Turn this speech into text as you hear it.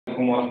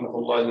عليكم ورحمة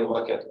الله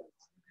وبركاته.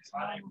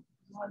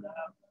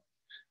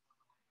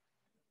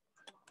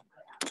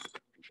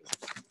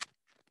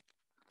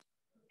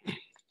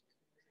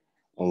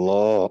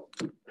 الله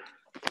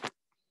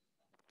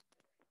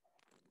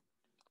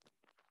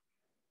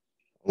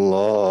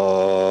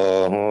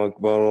الله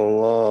أكبر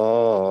الله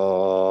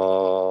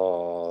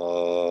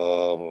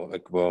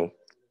أكبر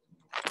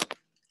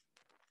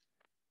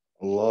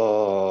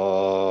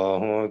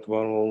الله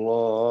أكبر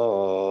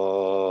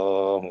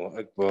الله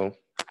أكبر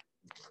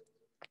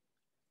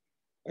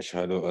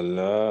أشهد أن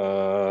لا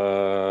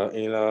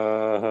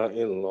إله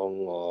إلا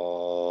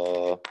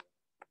الله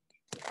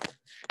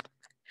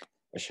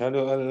أشهد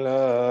أن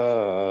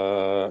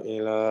لا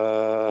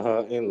إله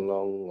إلا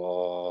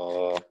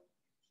الله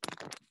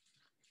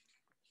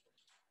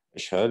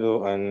أشهد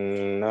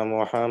أن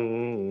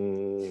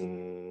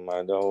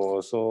محمدا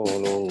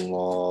رسول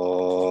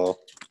الله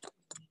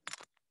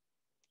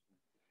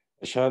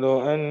أشهد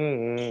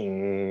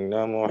أن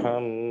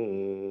محمدا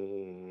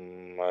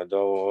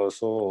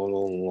رسول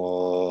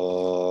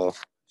الله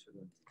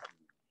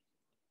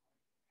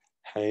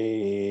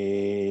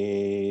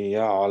حي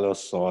على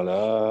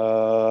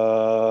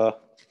الصلاة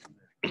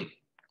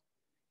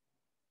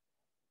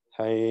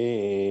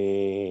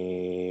حي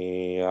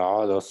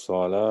على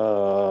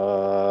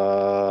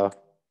الصلاة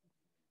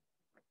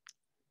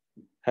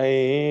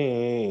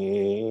حي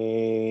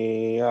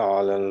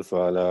على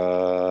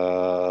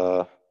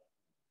الفلاح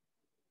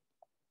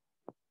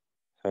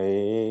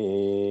حي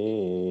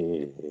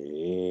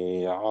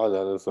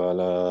على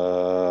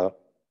الفلاح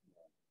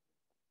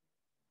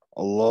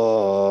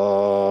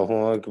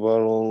الله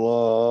أكبر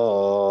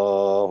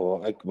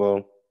الله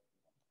أكبر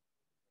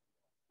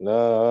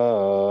لا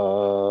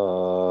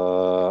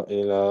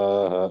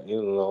إله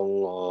إلا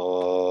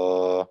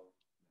الله.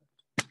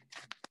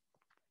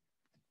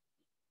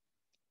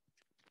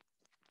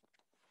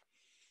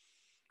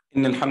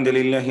 إن الحمد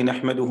لله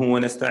نحمده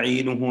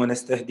ونستعينه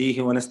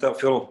ونستهديه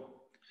ونستغفره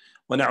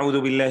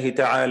ونعوذ بالله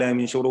تعالى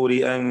من شرور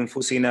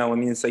أنفسنا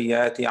ومن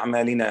سيئات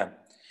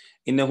أعمالنا.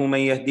 إنه من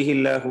يهده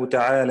الله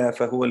تعالى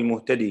فهو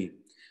المهتدي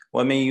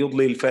ومن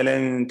يضلل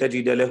فلن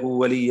تجد له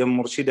وليا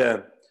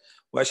مرشدا.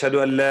 وأشهد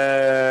أن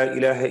لا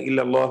إله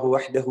إلا الله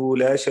وحده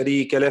لا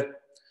شريك له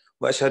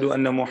وأشهد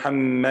أن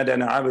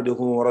محمدا عبده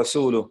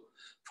ورسوله.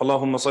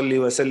 فاللهم صل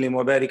وسلم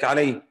وبارك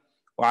عليه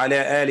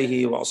وعلى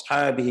آله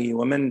وأصحابه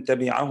ومن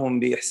تبعهم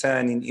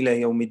بإحسان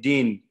إلى يوم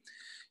الدين.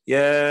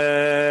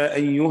 يا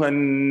أيها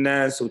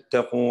الناس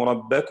اتقوا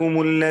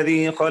ربكم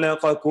الذي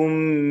خلقكم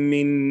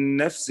من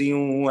نفس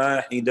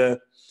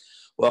واحدة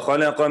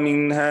وخلق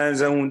منها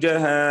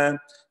زوجها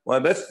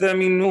وبث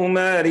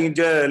منهما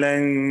رجالا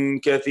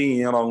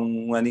كثيرا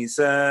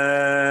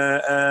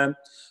ونساء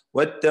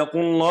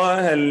واتقوا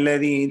الله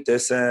الذي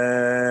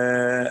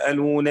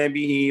تساءلون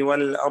به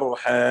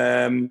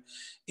والأرحام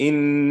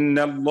إن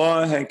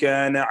الله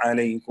كان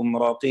عليكم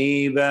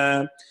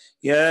رقيبا.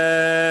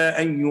 يا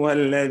أيها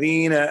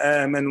الذين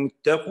آمنوا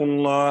اتقوا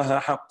الله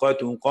حق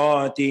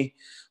تقاته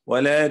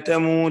ولا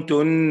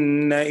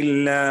تموتن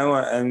إلا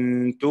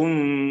وأنتم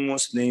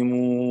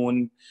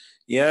مسلمون.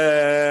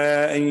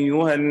 يا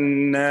أيها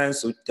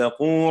الناس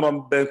اتقوا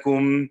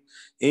ربكم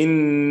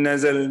إن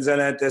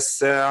زلزلة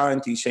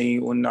الساعة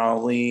شيء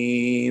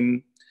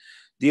عظيم.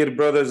 Dear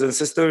brothers and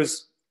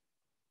sisters,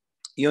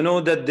 you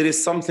know that there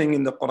is something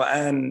in the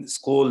Quran, it's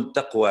called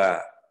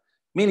TAQWA.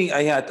 Many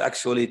ayat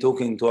actually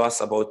talking to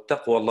us about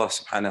taqwa Allah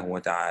subhanahu wa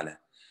ta'ala.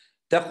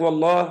 Taqwa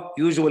Allah,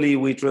 usually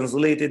we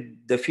translated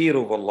the fear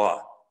of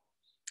Allah.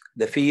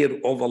 The fear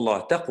of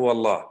Allah, taqwa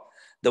Allah.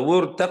 The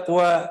word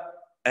taqwa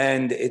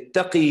and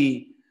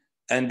ittaqi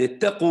and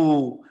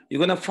ittaqu,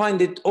 you're going to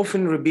find it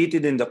often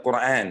repeated in the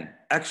Quran.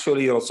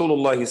 Actually,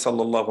 Rasulullah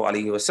sallallahu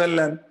alayhi wa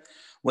sallam,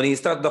 when he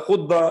starts the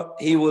khutbah,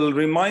 he will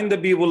remind the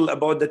people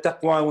about the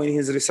taqwa when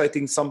he's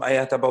reciting some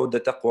ayat about the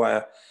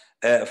taqwa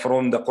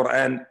from the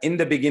Quran in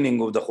the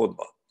beginning of the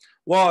khutbah.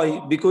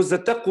 Why? Because the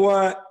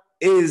taqwa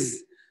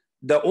is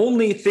the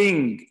only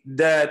thing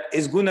that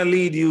is going to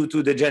lead you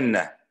to the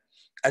Jannah.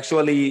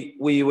 Actually,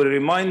 we were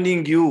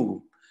reminding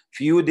you a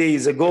few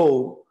days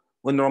ago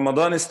when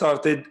Ramadan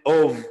started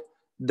of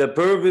the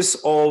purpose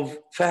of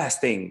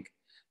fasting.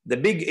 The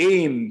big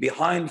aim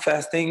behind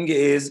fasting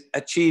is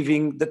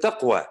achieving the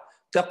taqwa.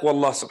 Taqwa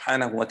Allah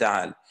subhanahu wa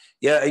ta'ala.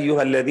 يا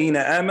أيها الذين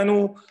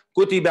آمنوا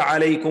كتب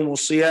عليكم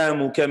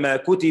الصيام كما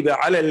كتب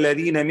على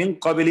الذين من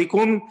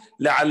قبلكم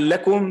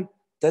لعلكم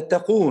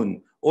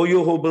تتقون. O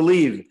you who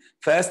believe,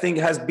 fasting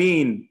has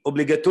been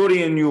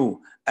obligatory on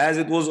you as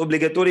it was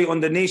obligatory on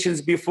the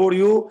nations before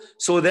you,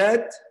 so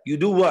that you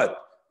do what?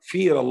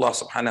 Fear Allah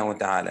subhanahu wa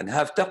ta'ala and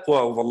have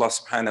taqwa of Allah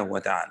subhanahu wa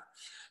ta'ala.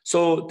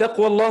 So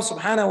taqwa Allah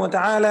subhanahu wa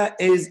ta'ala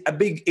is a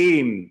big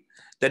aim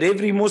that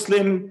every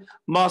Muslim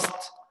must,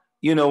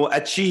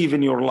 achieve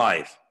in your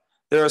life.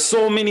 There are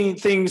so many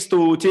things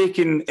to take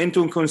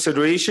into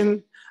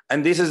consideration,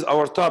 and this is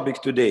our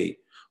topic today.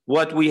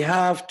 What we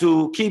have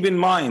to keep in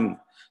mind,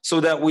 so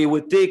that we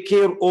would take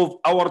care of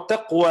our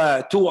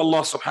taqwa to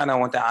Allah subhanahu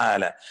wa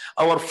ta'ala,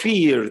 our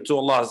fear to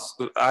Allah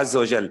azza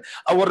wa jal,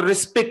 our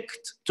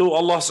respect to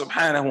Allah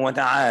subhanahu wa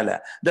ta'ala.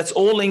 That's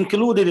all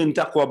included in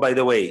taqwa, by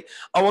the way.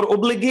 Our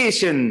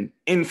obligation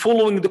in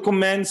following the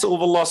commands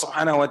of Allah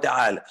subhanahu wa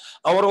ta'ala,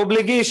 our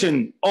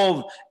obligation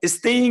of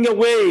staying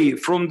away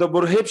from the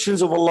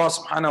prohibitions of Allah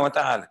subhanahu wa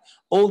ta'ala.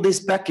 All this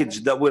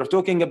package that we're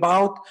talking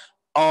about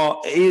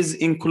is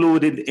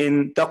included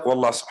in taqwa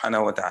Allah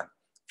subhanahu wa ta'ala.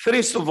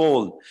 First of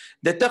all,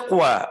 the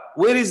taqwa.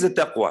 Where is the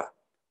taqwa?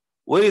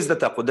 Where is the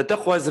taqwa? The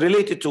taqwa is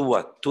related to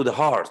what? To the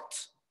heart.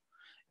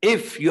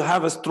 If you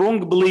have a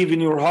strong belief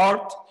in your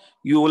heart,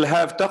 you will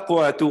have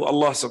taqwa to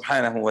Allah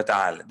subhanahu wa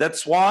ta'ala.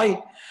 That's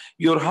why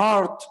your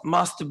heart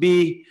must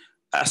be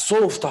a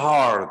soft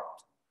heart,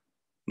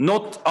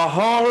 not a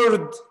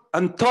hard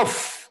and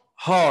tough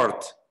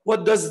heart.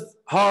 What does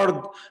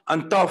hard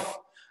and tough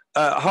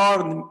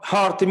hard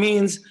heart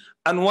means,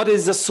 and what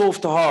is the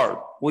soft heart?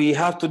 We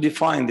have to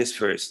define this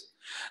first.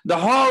 The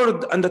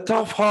hard and the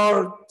tough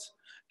heart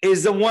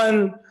is the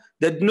one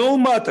that no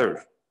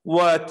matter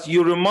what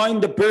you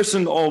remind the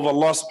person of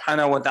Allah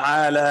subhanahu wa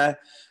ta'ala,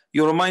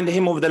 you remind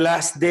him of the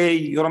last day,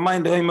 you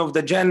remind him of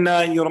the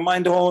Jannah, you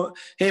remind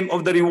him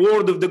of the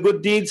reward of the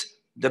good deeds,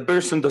 the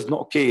person does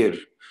not care.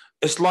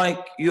 It's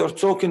like you're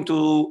talking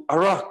to a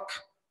rock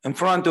in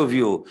front of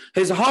you.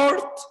 His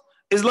heart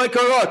is like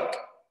a rock.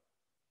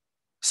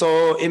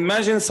 So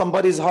imagine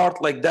somebody's heart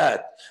like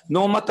that.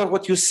 No matter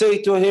what you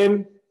say to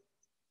him,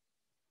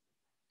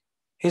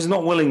 he's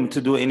not willing to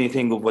do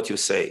anything of what you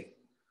say.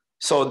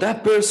 So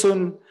that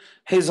person,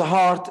 his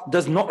heart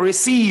does not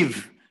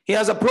receive. He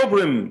has a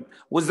problem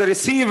with the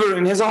receiver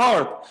in his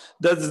heart,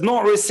 does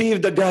not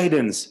receive the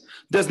guidance,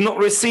 does not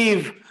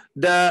receive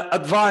the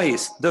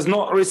advice, does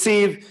not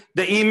receive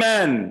the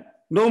iman,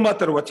 no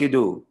matter what you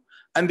do.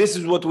 And this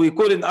is what we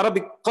call in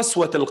Arabic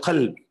qaswat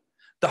al-qalb,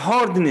 the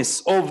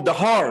hardness of the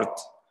heart.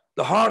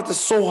 The heart is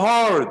so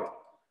hard.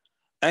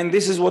 And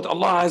this is what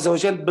Allah Azza wa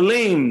Jal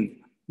blamed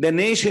the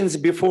nations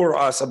before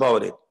us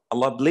about it.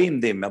 Allah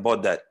blamed them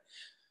about that.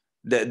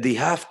 That they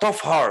have tough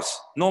hearts.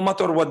 No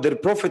matter what their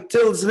prophet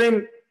tells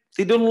them,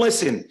 they don't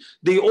listen.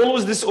 They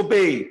always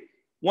disobey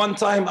one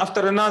time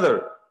after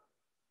another.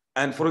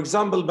 And for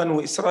example,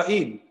 Banu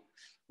Israel,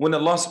 when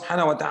Allah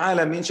subhanahu wa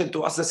ta'ala mentioned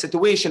to us the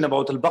situation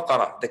about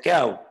al-Baqarah, the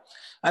cow,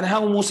 and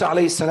how Musa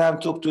alayhi salam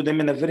talked to them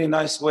in a very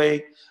nice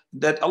way,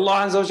 that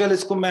Allah Azza wa Jalla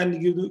is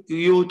commanding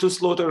you to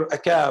slaughter a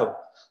cow.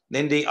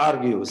 Then they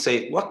argue,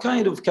 say, what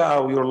kind of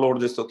cow your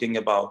Lord is talking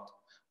about?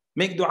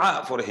 Make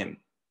dua for him.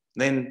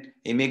 Then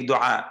he make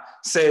dua.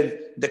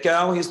 Said, the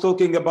cow he's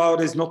talking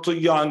about is not too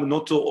young,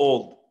 not too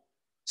old.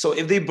 So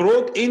if they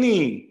brought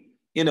any,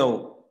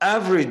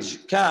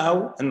 average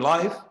cow in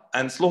life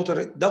and slaughter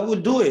it, that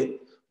will do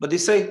it. But they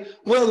say,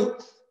 well,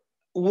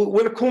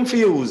 we're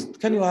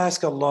confused. Can you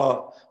ask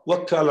Allah,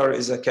 what color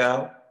is a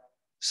cow?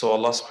 So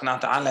Allah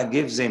subhanahu wa ta'ala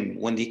gives them,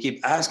 when they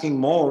keep asking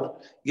more,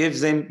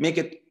 gives them, make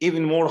it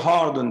even more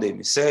hard on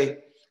them. Say,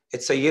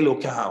 it's a yellow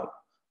cow.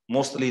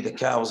 Mostly the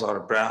cows are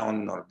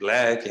brown or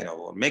black,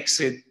 or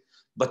mixed.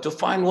 But to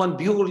find one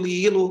purely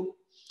yellow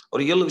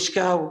or yellowish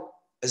cow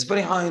is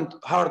very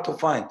hard to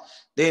find.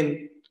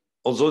 Then,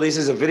 although this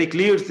is a very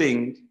clear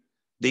thing,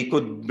 they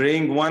could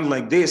bring one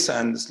like this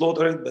and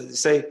slaughter it, but they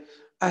say,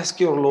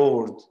 ask your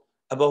Lord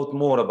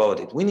more about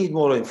it. We need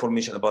more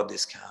information about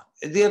this cow.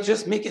 They are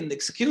just making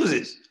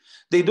excuses.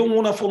 They don't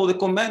want to follow the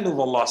command of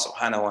Allah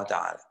subhanahu wa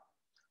ta'ala.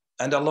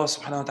 And Allah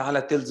subhanahu wa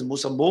ta'ala tells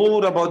Musa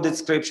more about the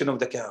description of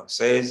the cow.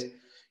 Says,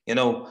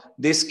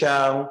 this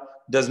cow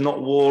does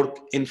not work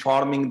in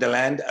farming the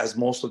land as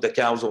most of the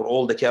cows or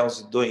all the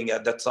cows doing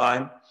at that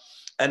time.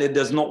 And it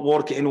does not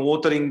work in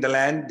watering the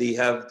land. They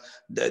have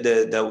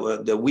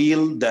the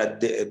wheel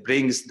that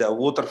brings the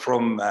water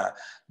from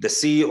the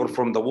sea or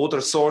from the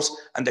water source,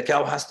 and the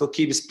cow has to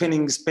keep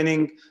spinning,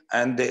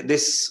 and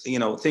this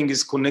thing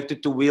is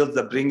connected to wheels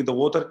that bring the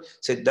water.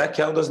 So that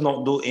cow does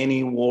not do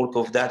any work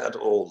of that at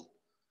all.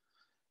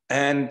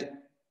 And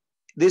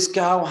this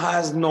cow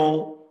has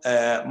no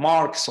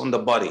marks on the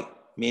body,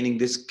 meaning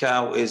this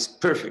cow is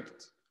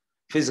perfect,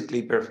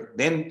 physically perfect.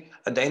 Then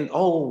at the end,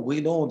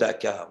 we know that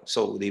cow.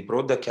 So they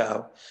brought the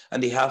cow,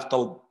 and they have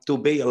to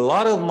pay a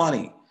lot of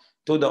money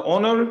to the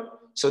owner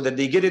so that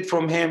they get it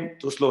from him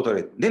to slaughter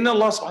it. Then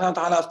Allah subhanahu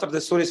wa ta'ala, after the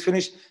story is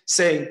finished,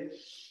 say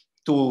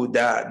to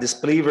the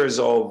disbelievers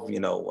of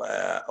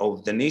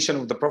the nation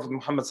of the Prophet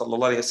Muhammad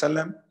sallallahu alaihi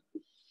wasallam,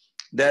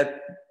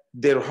 that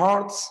their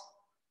hearts,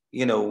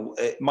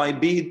 might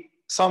be,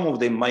 some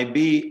of them might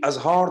be as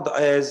hard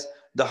as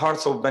the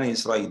hearts of Bani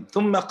Israel.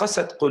 ثُمَّ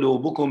قَسَتْ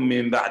قُلُوبُكُم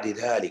مِّن بَعْدِ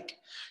ذَلِكَ.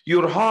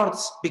 Your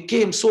hearts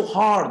became so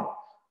hard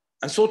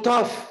and so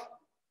tough.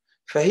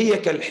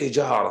 فَهِيَ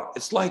كَالْحِجَارَةِ.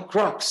 It's like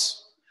rocks.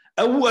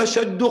 أَوْ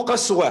أَشَدُّ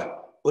قَسْوَةً.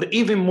 Or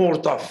even more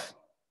tough.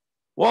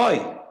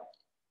 Why?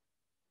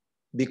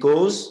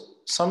 Because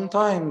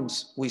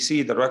sometimes we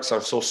see the rocks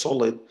are so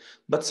solid,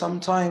 but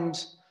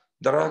sometimes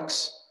the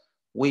rocks,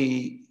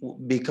 we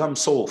become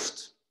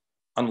soft,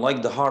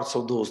 unlike the hearts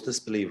of those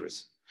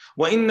disbelievers.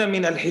 وَإِنَّ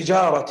مِنَ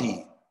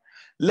الْحِجَارَةِ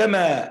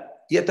لَمَا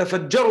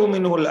يتفجر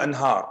منه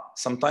الأنهار.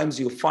 Sometimes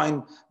you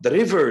find the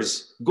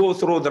rivers go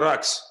through the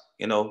rocks,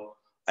 you know,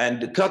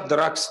 and cut the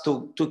rocks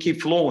to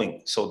keep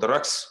flowing. So the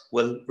rocks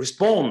will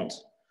respond,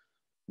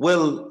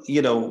 will,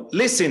 you know,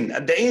 listen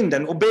at the end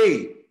and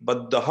obey.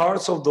 But the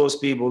hearts of those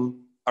people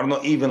are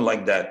not even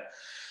like that.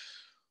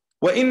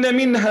 وَإِنَّ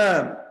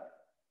مِنْهَا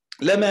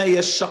لَمَا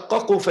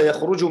يَشَّقَّقُ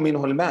فَيَخْرُجُ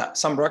مِنْهُ الْمَاء.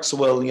 Some rocks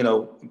will, you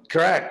know,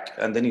 crack,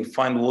 and then you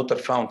find water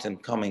fountain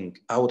coming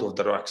out of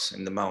the rocks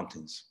in the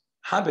mountains.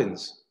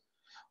 Happens.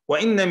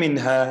 وَإِنَّ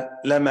مِنْهَا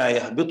لَمَا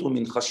يَهْبِطُ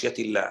مِنْ خَشْيَةِ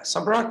اللَّهِ.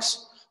 Some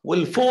rocks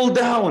will fall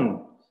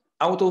down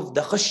out of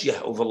the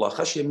khashyah of Allah.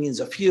 Khashyah means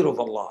a fear of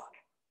Allah.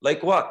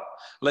 Like what?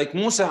 Like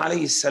Musa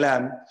alayhi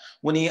salam,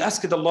 when he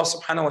asked Allah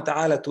subhanahu wa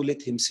ta'ala to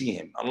let him see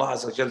him. Allah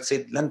Azza wa Jal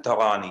said, لَن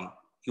تَرَانِي.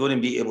 You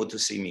wouldn't be able to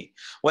see me.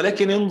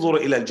 ولكن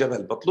انظر إلى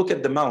الجبل. But look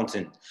at the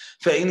mountain.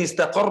 فإن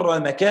استقر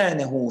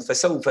مكانه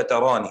فسوف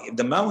تراني. If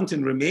the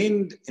mountain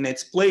remained in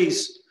its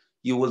place,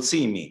 you will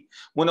see me.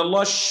 When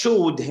Allah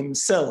showed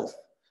himself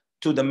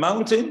to the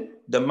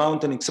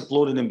mountain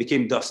exploded and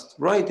became dust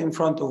right in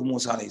front of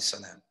Musa alayhi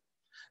salam.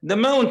 The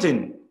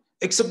mountain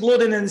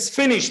exploded and is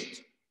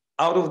finished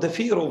out of the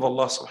fear of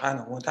Allah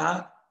subhanahu wa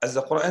ta'ala. As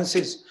the Quran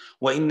says,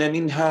 وَإِنَّ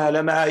مِنْهَا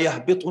لَمَا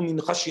يَهْبِطُ مِنْ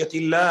خَشْيَةِ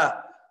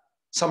اللَّهِ.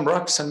 Some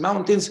rocks and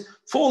mountains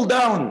fall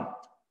down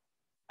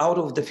out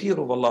of the fear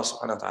of Allah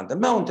subhanahu wa ta'ala. The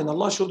mountain,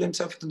 Allah showed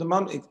himself to the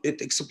mountain,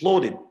 it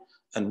exploded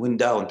and went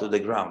down to the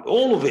ground,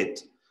 all of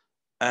it.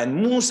 And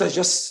Musa,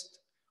 just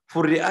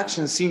for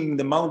reaction, seeing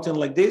the mountain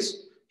like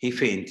this, he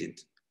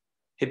fainted.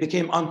 He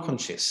became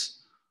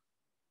unconscious.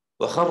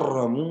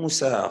 وَخَرَّ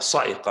مُوسَى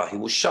صَعِقًا. He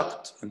was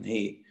shocked and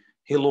he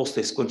lost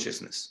his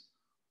consciousness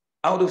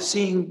out of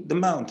seeing the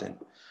mountain.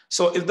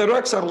 So if the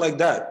rocks are like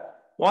that,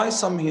 why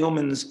some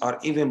humans are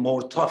even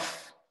more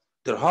tough,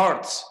 their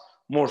hearts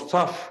more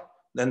tough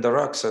than the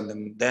rocks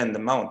and than the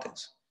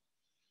mountains?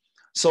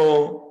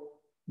 So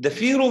the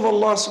fear of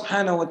Allah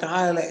subhanahu wa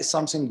ta'ala is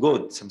something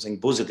good, something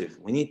positive.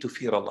 We need to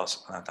fear Allah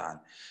subhanahu wa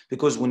ta'ala.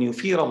 Because when you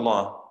fear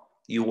Allah,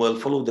 you will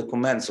follow the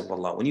commands of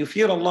Allah. When you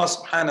fear Allah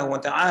subhanahu wa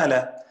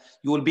ta'ala,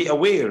 you will be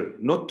aware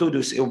not to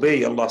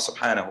disobey Allah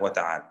subhanahu wa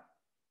ta'ala.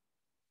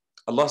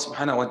 Allah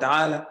subhanahu wa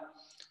ta'ala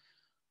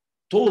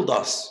told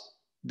us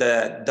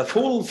that the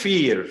full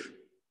fear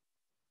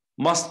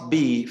must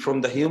be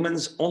from the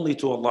humans only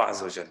to Allah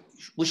Azza wa Jal.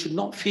 We should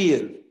not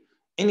fear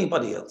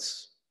anybody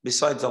else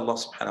besides Allah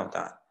subhanahu wa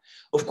ta'ala.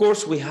 Of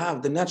course, we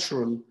have the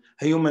natural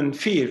human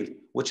fear,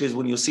 which is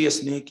when you see a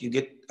snake, you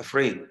get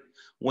afraid.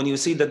 When you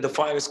see that the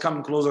fire is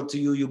coming closer to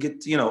you, you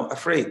get,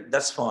 afraid.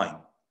 That's fine.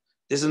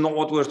 This is not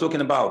what we're talking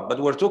about, but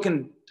we're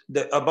talking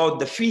about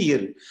the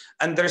fear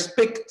and the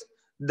respect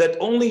that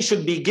only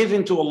should be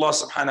given to Allah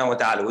subhanahu wa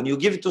ta'ala. When you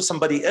give it to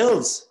somebody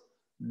else,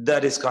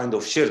 that is kind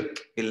of shirk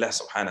billah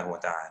subhanahu wa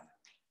ta'ala.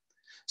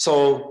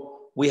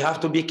 So we have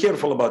to be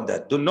careful about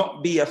that. Do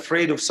not be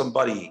afraid of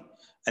somebody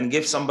and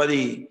give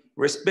somebody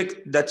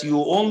respect that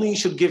you only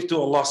should give to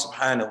Allah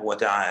subhanahu wa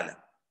ta'ala.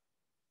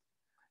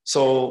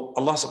 So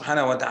Allah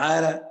subhanahu wa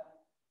ta'ala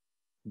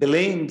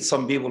blamed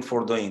some people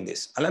for doing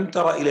this. أَلَمْ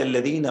تَرَ إِلَى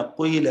الَّذِينَ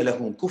قِيلَ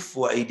لَهُمْ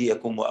كُفُّوا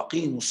أَيْدِيَكُمْ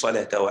وَأَقِيمُوا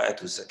الصَّلَاةَ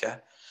وَآتُوا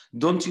الزَّكَاةَ.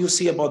 Don't you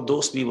see about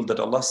those people that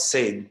Allah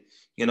said,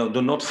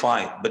 do not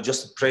fight, but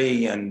just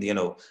pray and,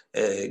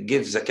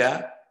 give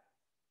zakah?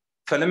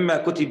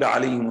 فَلَمَّا كُتِبَ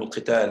عَلَيْهِمُ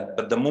الْقِتَالِ.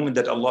 But the moment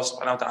that Allah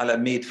subhanahu wa ta'ala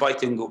made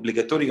fighting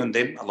obligatory on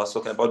them, Allah is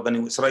talking about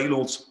Bani Israel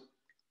also.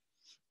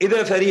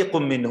 إِذَا فَرِيقٌ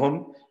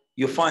مِّنْهُمْ.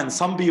 You find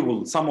some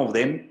people, some of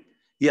them,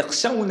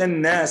 يَخْشَوْنَ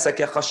النَّاسَ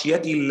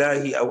كَخَشْيَةِ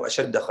اللَّهِ أَوْ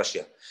أَشَدَّ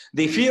خَشْيَةً.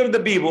 They fear the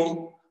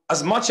people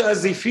as much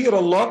as they fear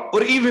Allah,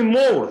 or even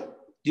more.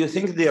 Do you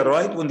think they are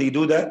right when they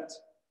do that?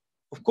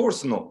 Of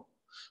course no.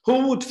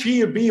 Who would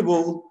fear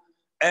people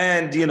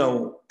and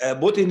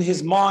put in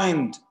his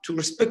mind to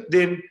respect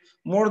them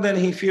more than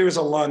he fears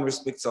Allah and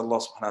respects Allah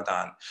subhanahu wa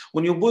ta'ala?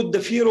 When you put the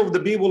fear of the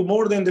people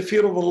more than the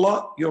fear of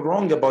Allah, you're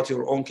wrong about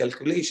your own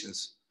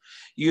calculations.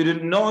 You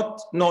did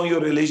not know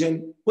your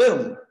religion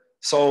well.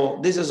 So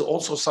this is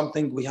also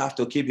something we have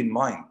to keep in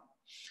mind.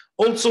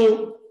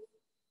 Also,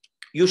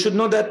 you should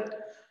know that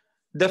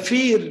the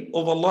fear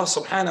of Allah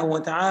subhanahu wa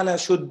ta'ala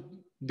should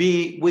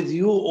be with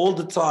you all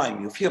the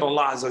time. You fear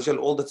Allah Azza wa Jal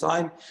all the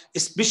time,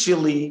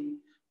 especially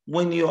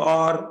when you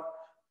are,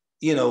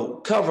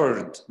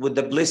 covered with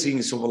the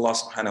blessings of Allah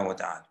subhanahu wa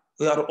ta'ala.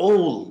 We are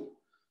all,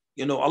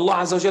 Allah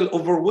Azza wa Jal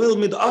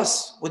overwhelmed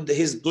us with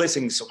His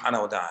blessings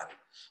subhanahu wa ta'ala.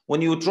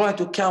 When you try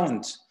to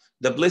count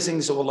the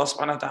blessings of Allah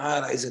subhanahu wa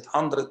ta'ala, is it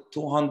 100,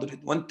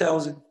 200,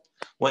 1,000?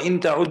 وَإِن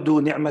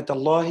تَعُدُّوا نِعْمَةَ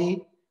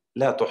اللَّهِ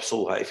لَا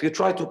تُحْصُوهَا. If you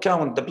try to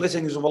count the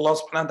blessings of Allah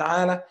subhanahu wa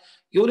ta'ala,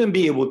 you wouldn't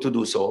be able to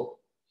do so.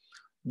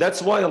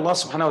 That's why Allah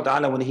subhanahu wa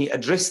ta'ala, when He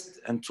addressed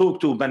and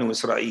talked to Bani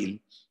Israel,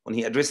 when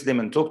He addressed them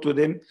and talked to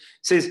them,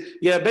 says,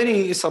 Ya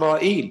Bani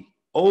Israel,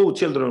 O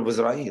children of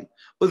Israel,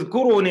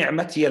 اذكروا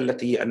نعمتي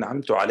التي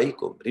أنعمت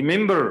عليكم.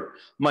 Remember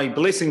my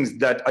blessings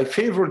that I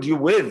favored you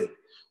with.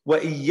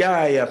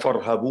 وَإِيَّايَ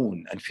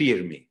فَارْهَبُونَ. And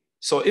fear me.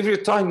 So every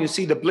time you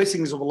see the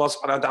blessings of Allah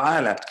subhanahu wa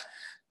ta'ala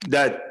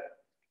that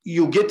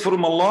you get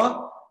from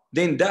Allah,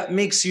 then that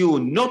makes you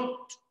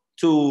not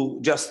to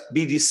just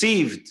be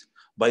deceived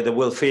by the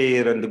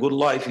welfare and the good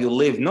life you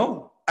live.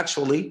 No,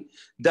 actually,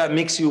 that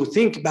makes you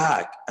think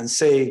back and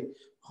say,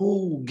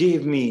 who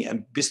gave me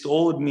and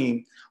bestowed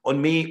me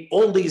on me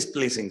all these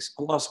blessings?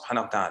 Allah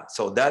subhanahu wa ta'ala.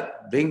 So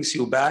that brings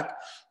you back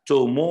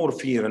to more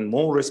fear and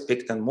more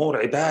respect and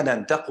more ibadah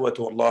and taqwa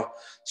to Allah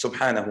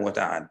subhanahu wa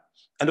ta'ala.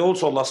 And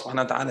also Allah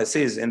subhanahu wa ta'ala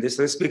says in this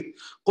respect,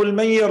 قُلْ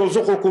مَنْ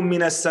يَرْزُقُكُم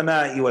مِّنَ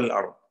السَّمَاءِ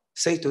وَالْأَرْضِ.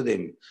 Say to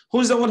them,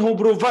 who's the one who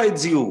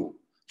provides you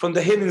from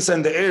the heavens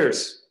and the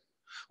earth?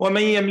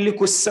 وَمَنْ يَمْلِكُ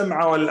السَّمْعَ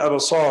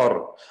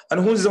وَالْأَبْصَارِ.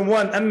 And who's the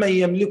one, أَمَّنْ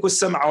يَمْلِكُ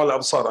السَّمْعَ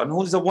وَالْأَبْصَارِ. And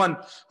who's the one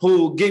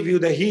who gave you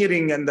the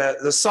hearing and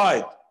the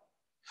sight?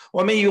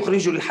 وَمَنْ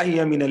يُخْرِجُ الْحَيَّ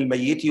مِنَ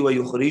الْمَيِّتِ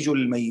وَيُخْرِجُ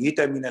الْمَيِّتَ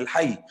مِنَ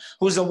الْحَيِّ.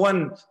 Who's the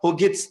one who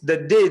gets the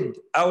dead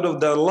out of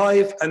the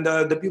life and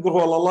the people who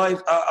are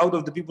alive out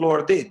of the people who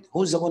are dead?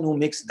 Who's the one who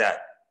makes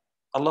that?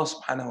 Allah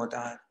subhanahu wa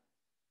ta'ala.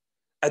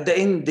 At the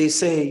end, they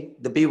say,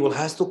 the people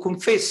has to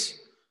confess.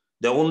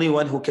 The only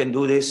one who can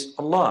do this,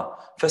 Allah.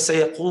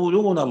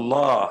 فَسَيَقُولُونَ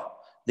اللَّهِ.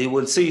 They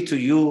will say to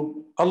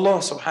you, Allah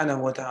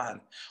subhanahu wa ta'ala.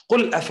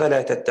 قُلْ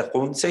أَفَلَا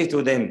تَتَّقُونَ. Say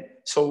to them,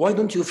 so why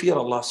don't you fear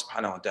Allah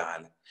subhanahu wa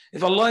ta'ala?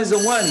 If Allah is the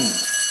one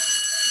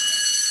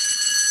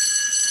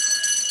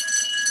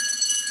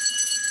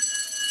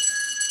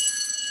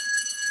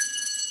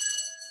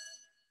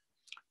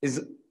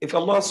if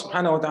Allah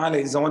subhanahu wa ta'ala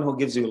is the one who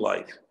gives you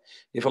life,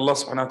 if Allah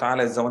subhanahu wa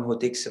ta'ala is the one who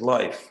takes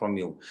life from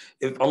you,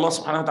 if Allah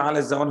subhanahu wa ta'ala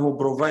is the one who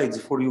provides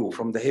for you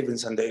from the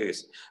heavens and the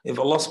earth, if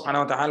Allah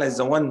subhanahu wa ta'ala is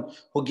the one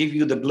who gives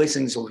you the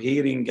blessings of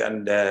hearing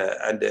and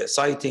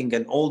sighting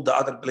and all the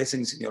other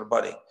blessings in your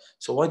body,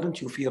 so why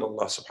don't you fear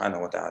Allah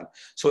subhanahu wa ta'ala?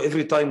 So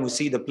every time we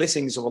see the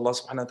blessings of Allah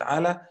subhanahu wa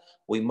ta'ala,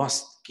 we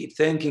must keep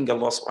thanking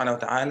Allah subhanahu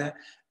wa ta'ala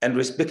and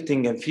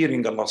respecting and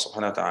fearing Allah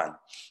subhanahu wa ta'ala.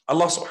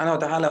 Allah subhanahu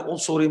wa ta'ala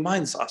also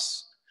reminds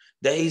us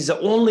there is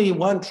only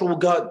one true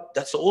God.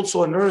 That's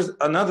also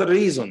another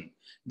reason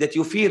that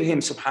you fear Him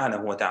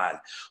subhanahu wa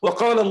ta'ala.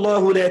 وَقَالَ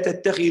اللَّهُ لَا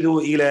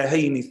تَتَّخِذُوا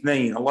إِلَهَيْنِ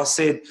اثْنَيْنِ. Allah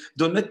said,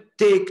 do not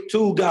take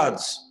two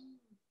gods.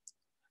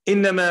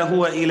 إِنَّمَا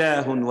هُوَ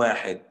إِلَهٌ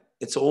وَاحِدٌ.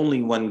 It's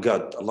only one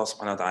God, Allah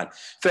subhanahu wa ta'ala.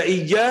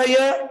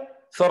 فَإِيَّايَ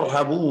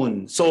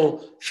فَارْهَبُونَ.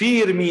 So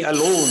fear me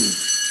alone.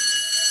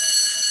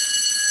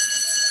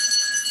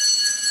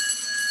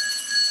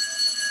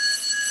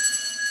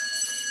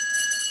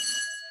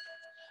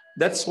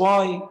 That's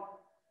why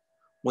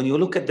when you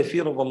look at the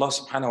fear of Allah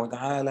subhanahu wa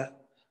ta'ala,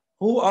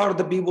 who are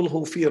the people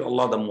who fear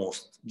Allah the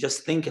most?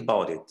 Just think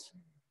about it.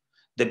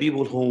 The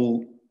people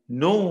who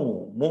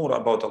know more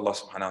about Allah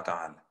subhanahu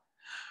wa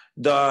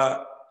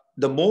ta'ala.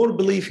 The more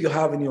belief you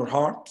have in your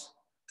heart,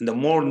 and the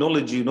more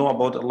knowledge you know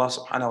about Allah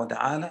subhanahu wa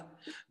ta'ala,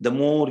 the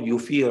more you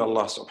fear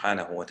Allah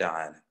subhanahu wa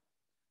ta'ala.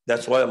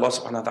 That's why Allah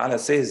subhanahu wa ta'ala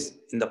says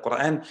in the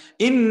Quran,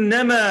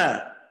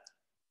 إِنَّمَا.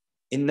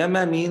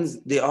 إنما means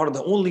they are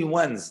the only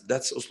ones.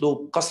 That's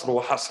أسلوب قصر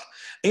وحصر.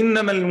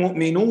 إنما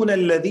المؤمنون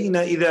الذين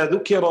إذا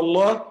ذكر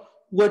الله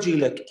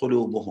وجلت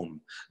قلوبهم.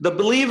 The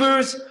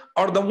believers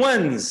are the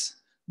ones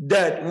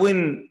that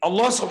when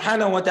Allah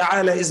subhanahu wa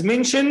ta'ala is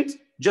mentioned,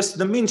 just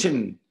the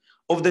mention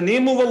of the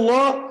name of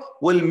Allah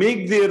will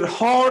make their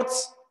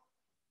hearts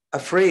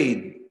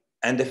afraid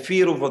and the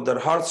fear of their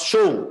hearts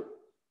show.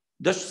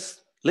 Just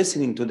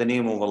listening to the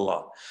name of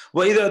Allah.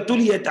 وَإِذَا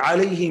تُلِيَتْ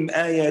عَلَيْهِمْ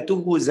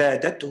آيَاتُهُ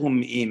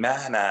زَادَتْهُمْ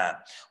إِيمَانًا.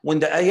 When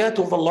the ayat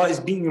of Allah is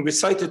being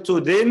recited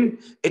to them,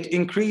 it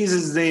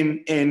increases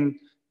them in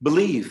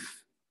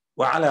belief.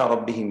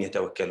 وَعَلَى رَبِّهِمْ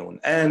يَتَوَكَّلُونَ.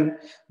 And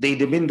they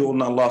depend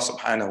on Allah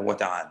subhanahu wa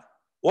ta'ala.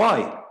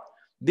 Why?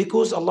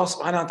 Because Allah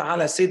subhanahu wa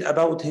ta'ala said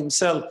about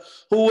Himself,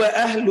 هُوَ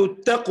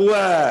أَهْلُ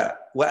التَّقْوَى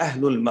وَأَهْلُ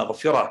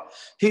الْمَغْفِرَةِ.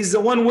 He's the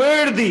one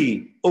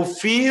worthy of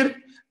fear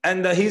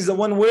and He's the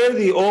one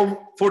worthy of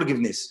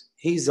forgiveness.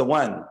 He's the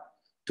one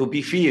to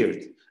be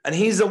feared. And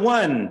He's the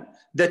one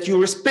that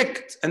you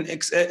respect and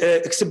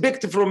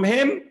expect from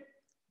Him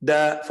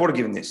the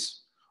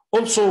forgiveness.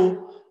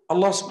 Also,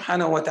 Allah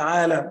subhanahu wa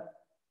ta'ala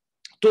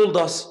told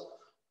us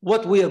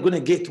what we are going to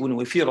get when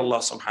we fear Allah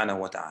subhanahu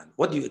wa ta'ala.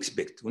 What do you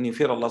expect? When you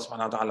fear Allah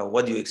subhanahu wa ta'ala,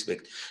 what do you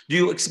expect? Do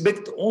you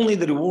expect only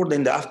the reward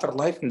in the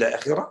afterlife, in the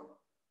akhirah?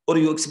 Or do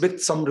you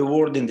expect some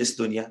reward in this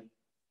dunya?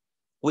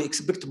 We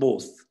expect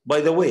both. By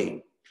the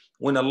way,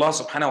 when Allah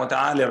subhanahu wa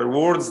ta'ala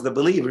rewards the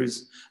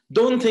believers,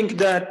 don't think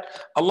that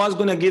Allah is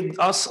going to give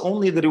us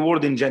only the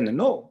reward in Jannah.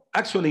 No,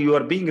 actually you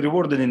are being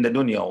rewarded in the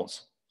dunya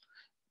also.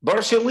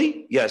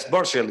 Partially, yes,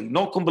 partially,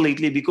 not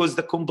completely, because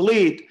the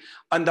complete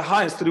and the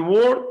highest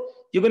reward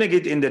you're going to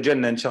get in the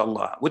Jannah,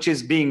 inshallah, which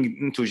is being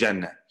into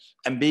Jannah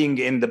and being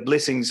in the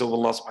blessings of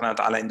Allah subhanahu wa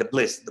ta'ala, in the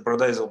bliss, the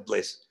paradise of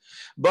bliss.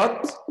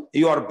 But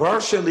you are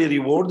partially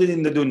rewarded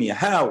in the dunya.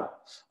 How?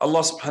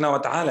 Allah subhanahu wa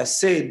ta'ala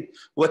said,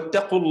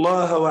 وَاتَّقُوا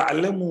اللَّهَ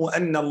وَاعْلَمُوا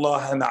أَنَّ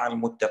اللَّهَ مَعَ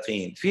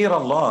الْمُتَّقِينَ. Fear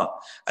Allah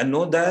and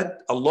know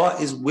that Allah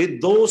is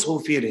with those who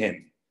fear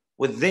Him,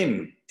 with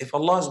them. If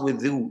Allah is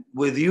with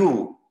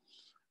you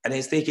and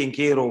He's taking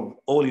care of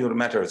all your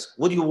matters,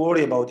 would you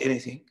worry about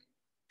anything?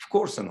 Of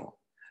course no.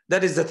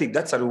 That is the thing.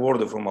 That's a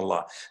reward from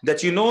Allah.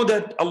 That you know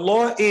that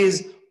Allah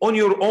is on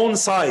your own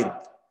side.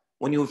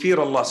 when you fear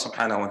Allah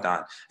subhanahu wa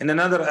ta'ala. In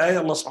another ayah,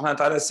 Allah subhanahu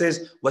wa ta'ala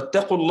says,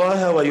 وَاتَّقُوا اللَّهَ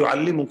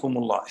وَيُعَلِّمُكُمُ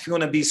اللَّهِ. If you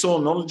want to be so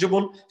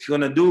knowledgeable, if you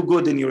want to do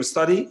good in your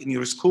study, in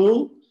your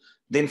school,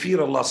 then fear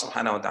Allah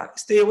subhanahu wa ta'ala.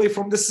 Stay away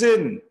from the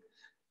sin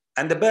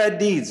and the bad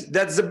deeds.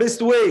 That's the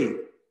best way,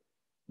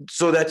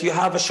 so that you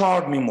have a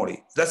sharp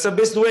memory. That's the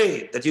best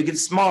way that you get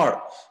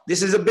smart.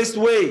 This is the best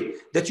way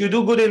that you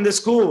do good in the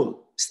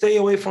school. Stay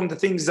away from the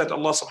things that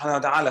Allah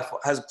subhanahu wa ta'ala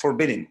has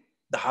forbidden,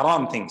 the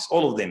haram things,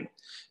 all of them.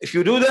 If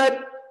you do that,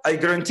 I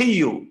guarantee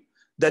you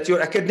that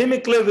your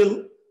academic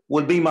level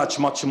will be much,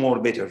 much more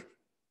better.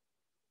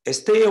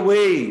 Stay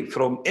away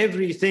from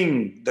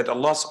everything that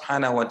Allah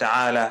subhanahu wa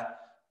ta'ala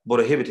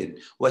prohibited.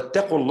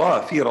 وَاتَّقُوا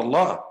اللَّهَ, fear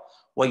Allah,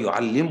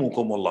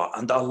 وَيُعَلِّمُكُمُ اللَّهِ,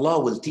 and Allah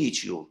will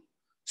teach you.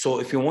 So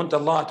if you want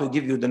Allah to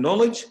give you the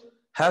knowledge,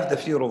 have the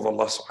fear of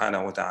Allah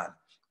subhanahu wa ta'ala.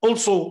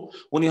 Also,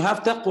 when you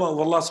have taqwa of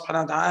Allah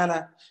subhanahu wa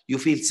ta'ala, you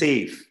feel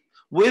safe,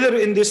 whether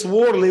in this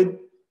world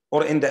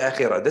or in the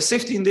akhirah. The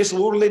safety in this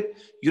world,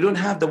 you don't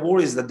have the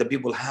worries that the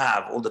people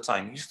have all the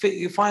time.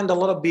 You find a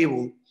lot of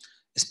people,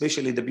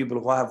 especially the people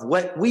who have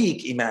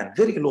weak iman,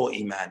 very low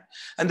iman,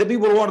 and the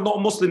people who are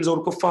not Muslims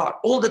or kuffar,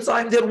 all the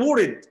time they're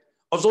worried.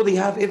 Although they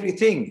have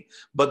everything,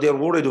 but they're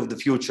worried of the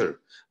future.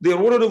 They're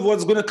worried of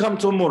what's going to come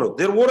tomorrow.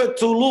 They're worried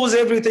to lose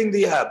everything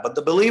they have. But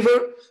the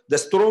believer, the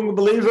strong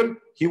believer,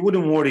 he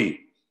wouldn't worry.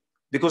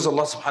 Because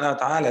Allah subhanahu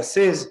wa ta'ala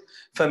says,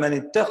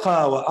 فَمَنِ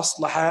اتَّقَى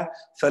وَأَصْلَحَ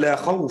فَلَا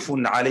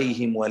خَوْفٌ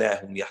عَلَيْهِمْ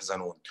وَلَا هُمْ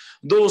يَحْزَنُونَ.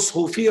 Those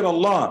who fear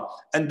Allah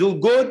and do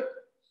good,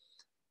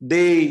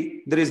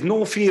 there is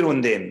no fear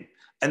on them.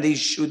 And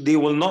they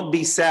will not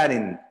be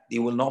saddened. They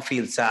will not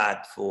feel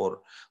sad for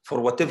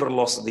whatever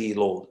loss they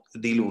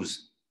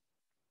lose.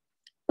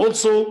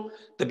 Also,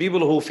 the people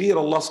who fear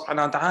Allah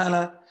subhanahu wa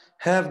ta'ala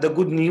have the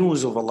good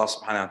news of Allah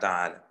subhanahu wa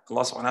ta'ala.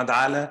 Allah subhanahu wa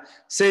ta'ala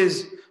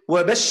says,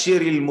 وَبَشِّرِ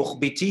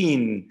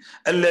الْمُخْبِتِينَ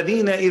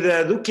الَّذِينَ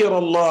إِذَا ذُكِرَ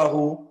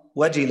اللَّهُ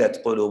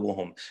وَجِلَتْ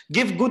قُلُوبُهُم.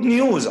 Give good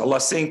news, Allah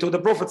is saying to the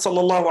Prophet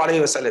sallallahu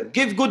alayhi wa sallam,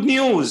 give good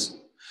news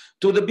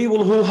to the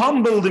people who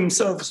humble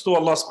themselves to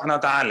Allah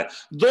subhanahu wa ta'ala.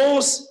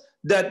 Those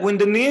that when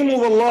the name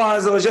of Allah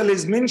azza wa jalla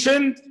is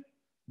mentioned,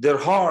 their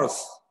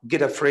hearts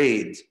get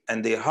afraid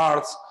and their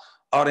hearts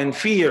are in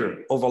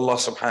fear of Allah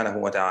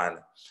subhanahu wa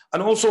ta'ala.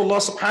 And also Allah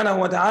subhanahu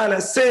wa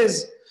ta'ala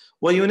says,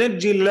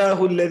 وَيُنَجِّي اللَّهُ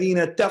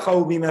الَّذِينَ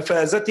اتَّقَوْا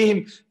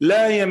بِمَفَازَتِهِمْ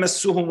لَا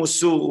يَمَسُّهُمُ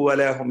السُّوءُ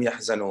وَلَا هُمْ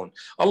يَحْزَنُونَ.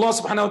 Allah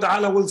subhanahu wa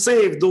ta'ala will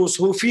save those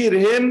who fear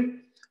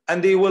Him,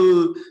 and they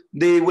will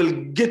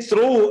get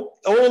through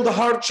all the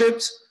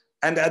hardships,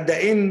 and at the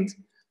end,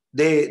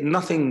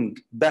 nothing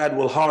bad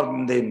will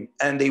harm them,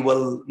 and they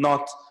will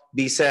not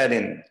be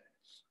saddened.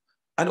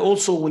 And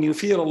also when you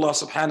fear Allah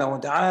subhanahu wa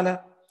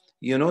ta'ala,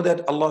 you know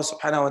that Allah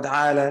subhanahu wa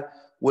ta'ala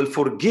will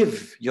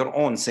forgive your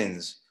own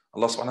sins.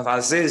 Allah subhanahu wa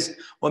ta'ala says,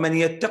 وَمَنْ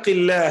يَتَّقِ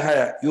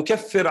اللَّهَ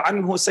يُكَفِّرْ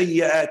عَنْهُ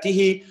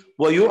سَيِّئَاتِهِ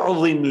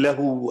وَيُعْظِمْ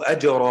لَهُ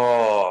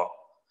أَجْرًا.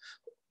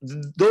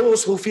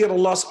 Those who fear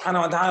Allah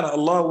subhanahu wa ta'ala,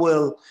 Allah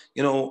will,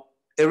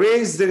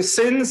 erase their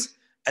sins,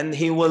 and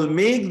He will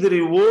make the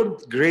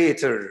reward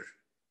greater.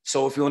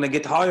 So if you want to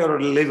get higher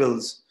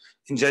levels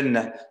in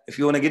Jannah, if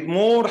you want to get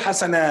more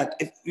hasanat,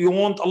 if you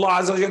want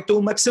Allah azza wa jalla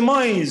to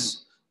maximize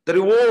the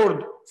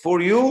reward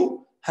for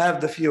you,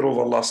 have the fear of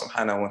Allah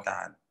subhanahu wa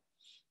ta'ala.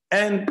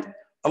 And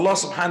Allah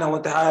subhanahu wa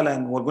ta'ala,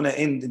 and we're going to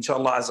end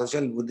inshallah azza wa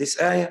jalla with this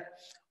ayah.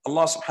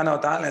 Allah subhanahu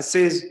wa ta'ala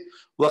says,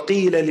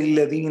 وَقِيلَ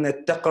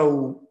لِلَّذِينَ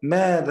اتَّقَوْا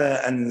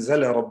مَاذَا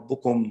أَنزَلَ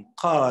رَبُّكُمْ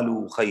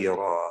قَالُوا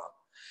خَيْرًا.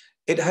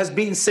 It has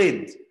been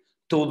said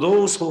to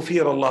those who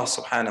fear Allah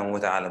subhanahu wa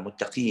ta'ala,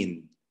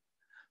 muttaqeen,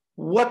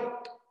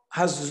 what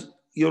has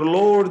your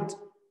Lord,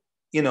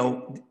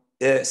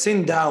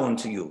 sent down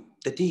to you?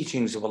 The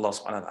teachings of Allah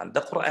subhanahu wa ta'ala,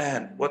 the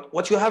Quran,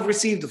 what you have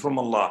received from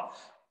Allah.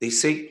 They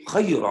say,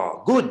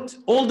 khayra, good,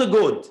 all the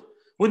good.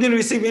 We didn't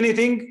receive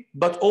anything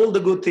but all the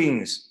good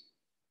things.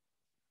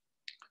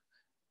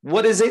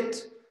 What is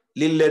it?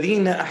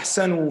 لِلَّذِينَ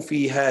أَحْسَنُوا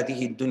فِي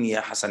هَذِهِ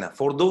الدُّنْيَا حَسَنًا.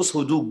 For those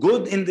who do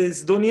good in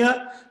this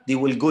dunya, they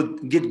will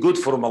get good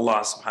from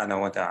Allah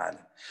subhanahu wa ta'ala.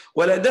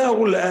 وَلَدَارُ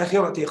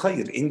الْآخِرَةِ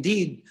خَيْرٍ.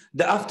 Indeed,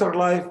 the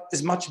afterlife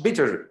is much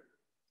better.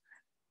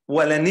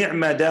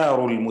 وَلَنِعْمَ دَارُ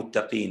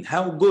الْمُتَّقِينَ.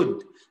 How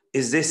good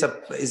is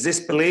this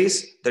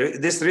place,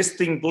 this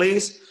resting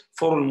place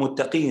for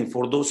المتقين,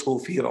 for those who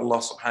fear Allah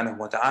subhanahu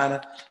wa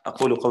ta'ala.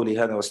 أقول قولي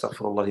هذا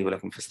واستغفر الله لي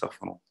ولكم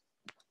فاستغفروه.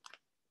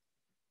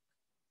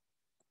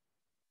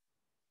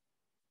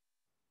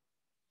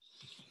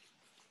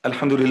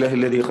 الحمد لله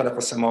الذي خلق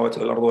السماوات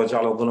والأرض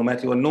وجعل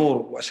الظلمات والنور،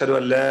 وأشهد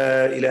أن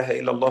لا إله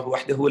إلا الله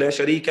وحده لا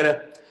شريك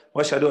له،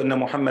 وأشهد أن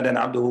محمدا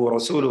عبده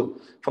ورسوله.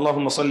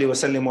 فاللهم صل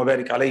وسلم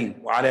وبارك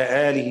عليه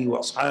وعلى آله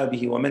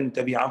وأصحابه ومن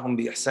تبعهم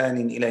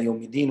بإحسان إلى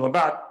يوم الدين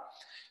وبعد.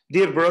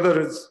 Dear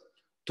brothers,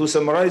 to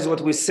summarize what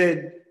we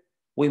said,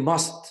 we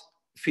must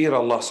fear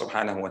Allah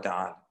subhanahu wa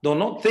ta'ala. Do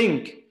not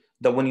think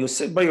that when you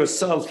sit by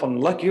yourself and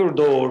lock your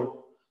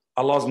door,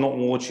 Allah is not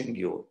watching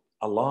you.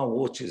 Allah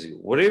watches you.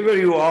 Wherever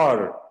you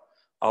are,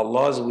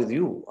 Allah is with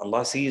you.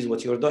 Allah sees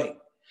what you're doing.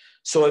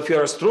 So if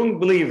you're a strong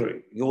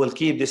believer, you will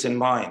keep this in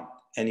mind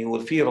and you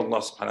will fear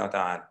Allah subhanahu wa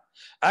ta'ala.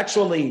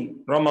 Actually,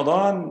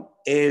 Ramadan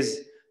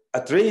is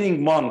a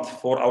training month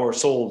for our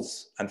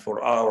souls and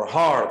for our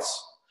hearts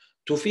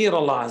to fear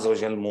Allah Azza wa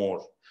Jal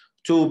more,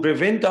 to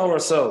prevent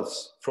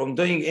ourselves from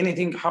doing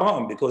anything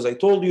haram. Because I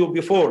told you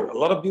before, a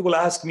lot of people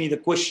ask me the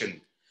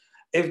question,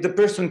 if the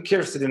person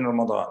cursed in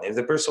Ramadan, if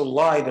the person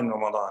lied in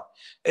Ramadan,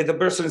 if the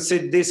person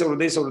said this or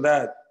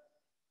that,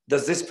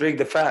 does this break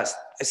the fast?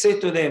 I say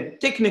to them,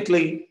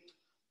 technically,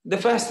 the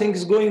fasting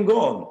is going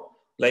on.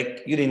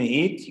 Like you didn't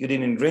eat, you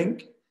didn't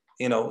drink,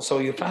 so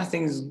your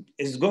fasting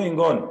is going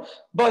on.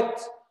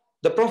 But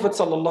the Prophet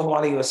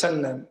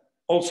ﷺ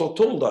also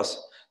told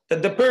us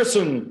that the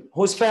person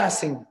who's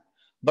fasting,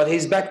 but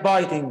he's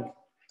backbiting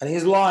and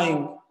he's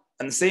lying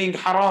and saying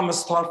haram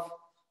stuff,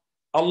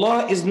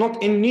 Allah is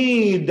not in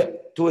need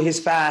to his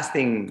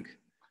fasting.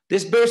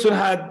 This person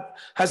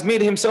has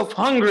made himself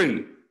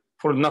hungry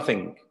for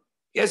nothing.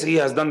 Yes, he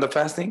has done the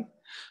fasting,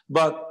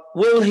 but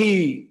will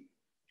he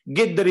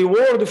get the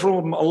reward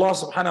from Allah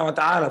subhanahu wa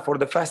ta'ala for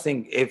the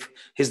fasting if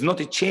he's not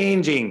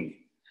changing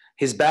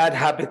his bad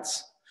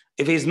habits,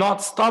 if he's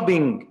not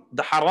stopping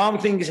the haram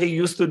things he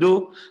used to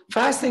do?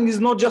 Fasting is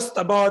not just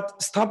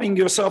about stopping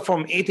yourself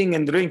from eating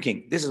and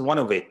drinking. This is one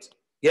of it.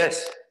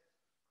 Yes,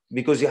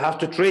 because you have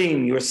to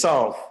train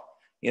yourself,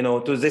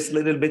 to this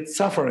little bit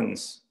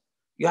sufferance.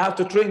 You have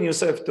to train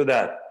yourself to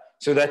that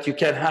so that you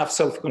can have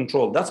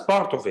self-control. That's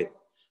part of it,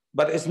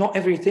 but it's not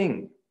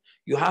everything.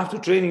 You have to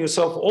train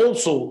yourself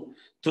also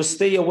to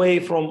stay away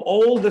from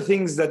all the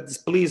things that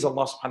displease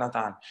Allah subhanahu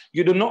wa ta'ala.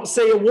 You do not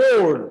say a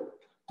word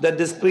that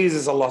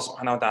displeases Allah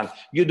subhanahu wa ta'ala.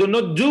 You do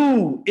not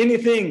do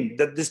anything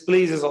that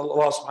displeases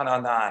Allah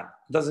subhanahu wa ta'ala.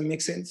 Doesn't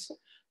make sense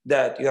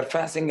that you're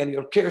fasting and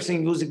you're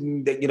cursing,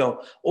 using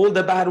all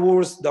the bad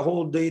words the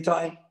whole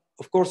daytime?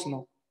 Of course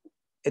no.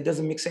 It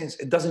doesn't make sense.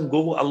 It doesn't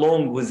go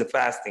along with the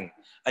fasting,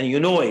 and you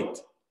know it.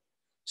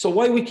 So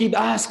why we keep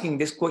asking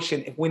this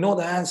question if we know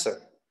the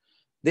answer?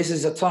 This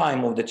is a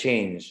time of the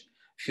change.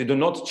 If you do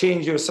not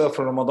change yourself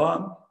for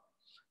Ramadan,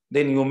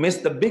 then you miss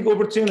the big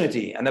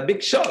opportunity and a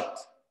big shot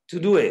to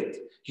do it.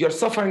 You're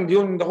suffering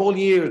during the whole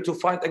year to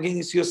fight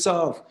against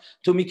yourself,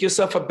 to make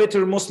yourself a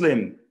better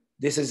Muslim.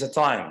 This is a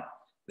time.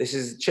 This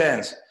is a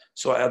chance.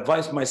 So I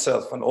advise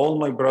myself and all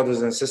my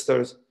brothers and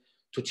sisters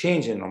to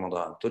change in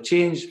Ramadan, to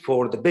change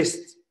for the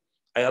best.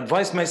 I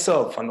advise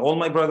myself and all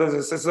my brothers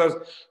and sisters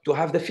to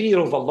have the fear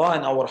of Allah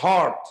in our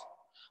heart.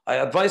 I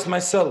advise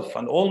myself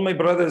and all my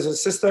brothers and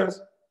sisters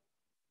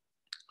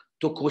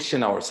to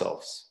question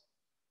ourselves.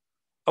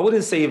 I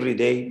wouldn't say every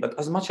day, but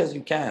as much as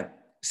you can.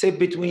 Say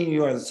between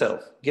you and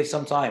yourself. Give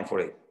some time for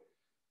it.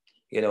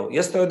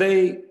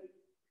 Yesterday,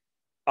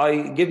 I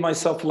give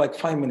myself like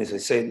 5 minutes. I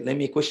say, let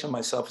me question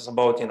myself. It's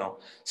about,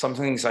 some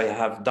things I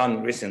have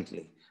done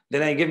recently.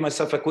 Then I give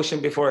myself a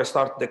question before I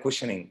start the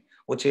questioning,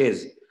 which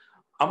is,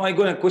 am I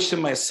going to question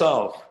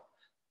myself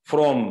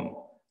from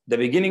the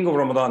beginning of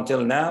Ramadan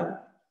till now,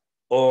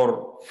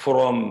 or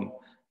from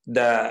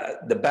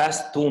the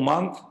past 2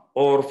 months,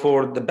 or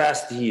for the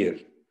past year?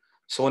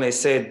 So when I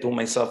said to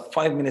myself,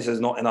 5 minutes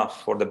is not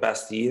enough for the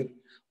past year,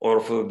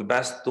 or for the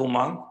past 2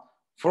 months,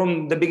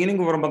 from the beginning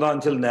of Ramadan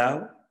till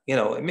now,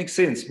 it makes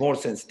sense, more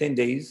sense, 10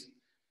 days.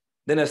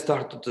 Then I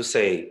started to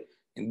say,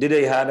 did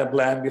I have a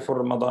plan before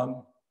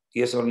Ramadan?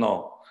 Yes or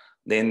no?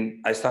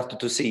 Then I started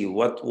to see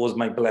what was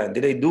my plan.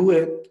 Did I do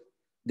it?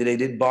 Did I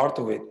did part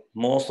of it?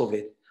 Most of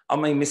it?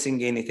 Am I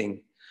missing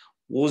anything?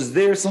 Was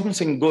there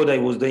something good I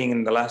was doing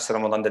in the last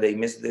Ramadan that I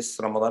missed this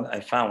Ramadan?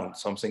 I found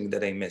something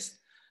that I missed.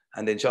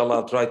 And inshallah,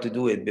 I'll try to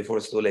do it before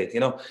it's too late.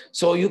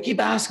 So you keep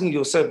asking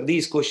yourself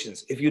these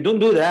questions. If you don't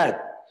do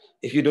that,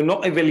 if you do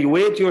not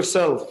evaluate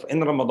yourself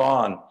in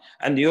Ramadan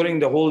and during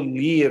the whole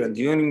year and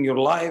during your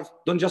life,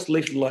 don't just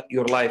live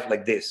your life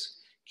like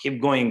this.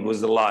 Keep going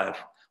with the life.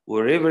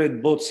 Wherever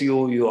it puts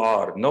you, you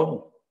are.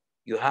 No,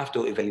 you have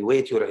to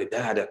evaluate your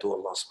ibadah to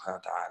Allah subhanahu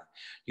wa ta'ala,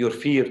 your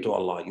fear to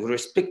Allah, your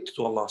respect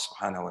to Allah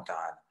subhanahu wa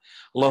ta'ala.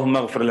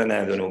 Allahumma ghfir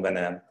lana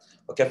dhunubana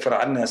wa kaffir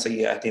anna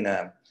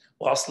sayyi'atina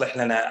wa aslih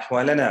lana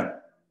ahwalana.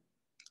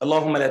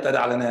 اللهم لا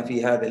تدع لنا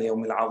في هذا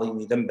اليوم العظيم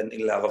ذنبا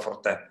إلا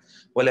غفرته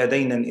ولا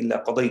دينا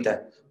إلا قضيته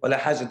ولا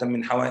حاجة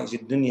من حوائج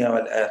الدنيا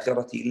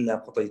والآخرة إلا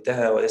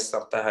قضيتها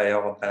ويسرتها يا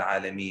رب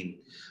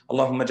العالمين.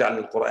 اللهم اجعل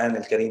القرآن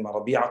الكريم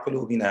ربيع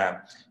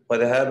قلوبنا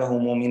وذهاب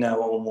همومنا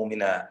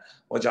وغمومنا،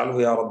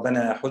 واجعله يا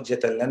ربنا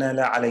حجة لنا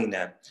لا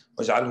علينا،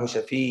 واجعله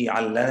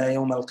شفيعا لنا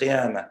يوم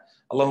القيامة.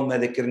 اللهم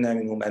ذكرنا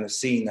منه ما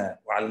نسينا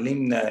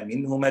وعلمنا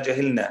منه ما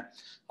جهلنا.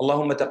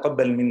 اللهم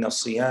تقبل منا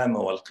الصيام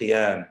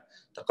والقيام،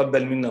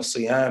 تقبل منا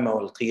الصيام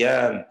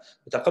والقيام،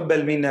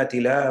 وتقبل منا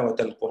تلاوة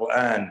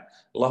القرآن.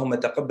 اللهم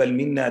تقبل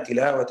منا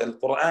تلاوة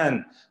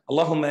القرآن.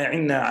 اللهم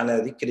أعنا على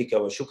ذكرك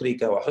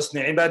وشكرك وحسن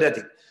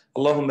عبادتك.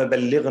 اللهم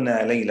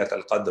بلغنا ليلة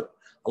القدر،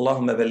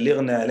 اللهم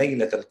بلغنا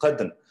ليلة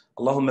القدر،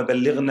 اللهم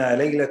بلغنا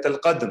ليلة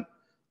القدر.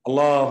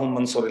 اللهم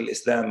انصر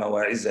الإسلام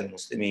وأعز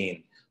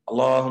المسلمين،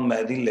 اللهم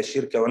أذل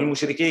الشرك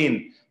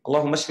والمشركين.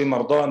 اللهم اشف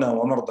مرضانا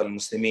ومرضى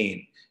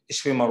المسلمين،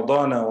 اشف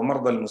مرضانا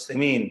ومرضى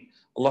المسلمين.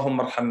 اللهم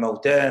ارحم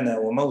موتانا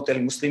وموتى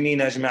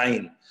المسلمين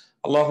أجمعين.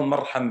 اللهم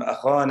ارحم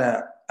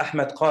أخانا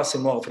أحمد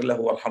قاسم واغفر له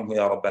وارحمه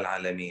يا رب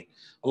العالمين.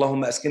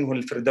 اللهم أسكنه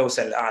الفردوس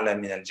الأعلى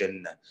من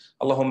الجنة،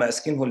 اللهم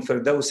أسكنه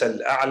الفردوس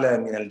الأعلى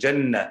من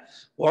الجنة،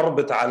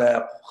 واربط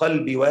على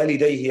قلب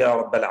والديه يا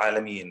رب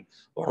العالمين،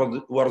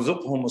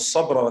 وارزقهم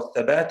الصبر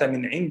والثبات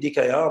من عندك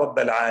يا رب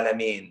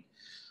العالمين.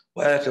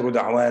 وآخر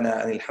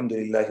دعوانا أن الحمد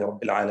لله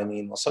رب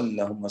العالمين، وصلى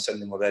اللهم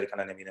وسلم وبارك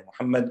على نبينا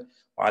محمد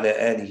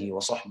وعلى آله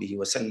وصحبه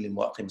وسلم،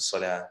 وأقم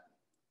الصلاة.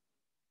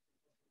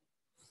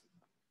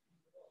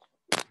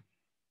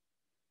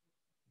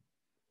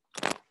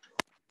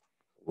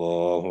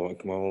 الله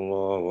أكبر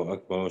الله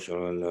أكبر، أشهد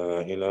أن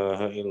لا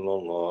إله إلا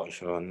الله،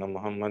 أشهد أن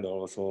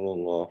محمدا رسول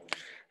الله.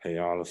 حي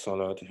على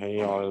الصلاة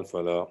حي على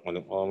الفلاح، قد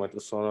قامت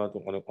الصلاة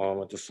قد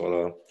قامت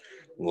الصلاة.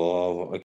 الله أكبر.